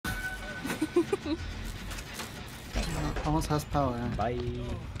Almost has power. Bye.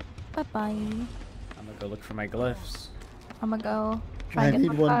 Bye bye. I'm gonna go look for my glyphs. I'm gonna go try I and get need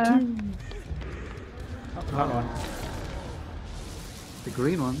some one fire. too. Oh, found one. The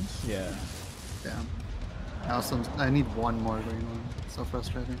green ones? Yeah. Damn. I need one more green one. So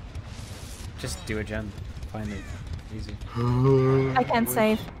frustrating. Just do a gen. Find it. Easy. I can't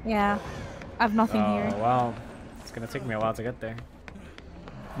save. Yeah. I have nothing Oh, here. wow. It's gonna take me a while to get there.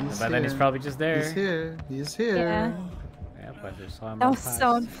 He's But then he's here. probably just there. He's here. He's here. Yeah. Yeah, but there's so That was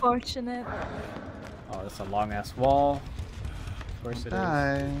so unfortunate. Oh, that's a long ass wall. Of course it is.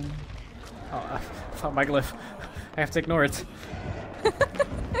 Die. Oh, I found my glyph. I have to ignore it.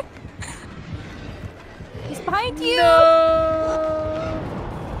 He's behind you! No!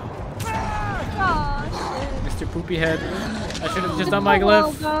 Oh, Mr. Poopy Head. I should have shit. just done my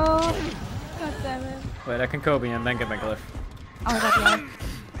glyph. God damn it. Wait, I can Kobe and then get my glyph. Oh my god,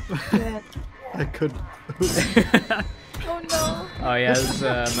 yeah. Good. I could. Oh no. Oh yeah, this is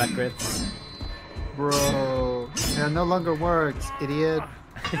Macrit. Bro. Yeah, no longer works, idiot.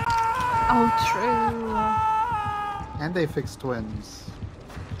 Oh, true. And they fixed twins.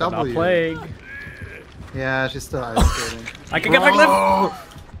 Not W. plague. Yeah, she's still ice skating. I can get my glyph!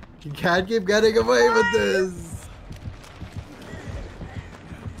 You can't keep getting away with this!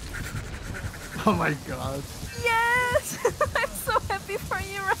 Oh my god. Yes! I'm so happy for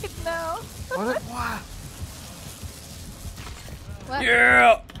you right now. What? What?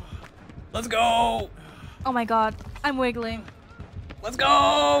 Yeah! Let's go! Oh my god, I'm wiggling. Let's go!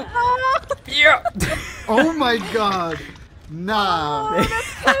 Ah! Yeah! Oh my god! Nah!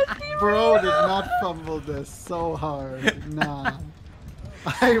 Oh, Bro did not fumble this so hard. Nah.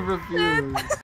 I refuse.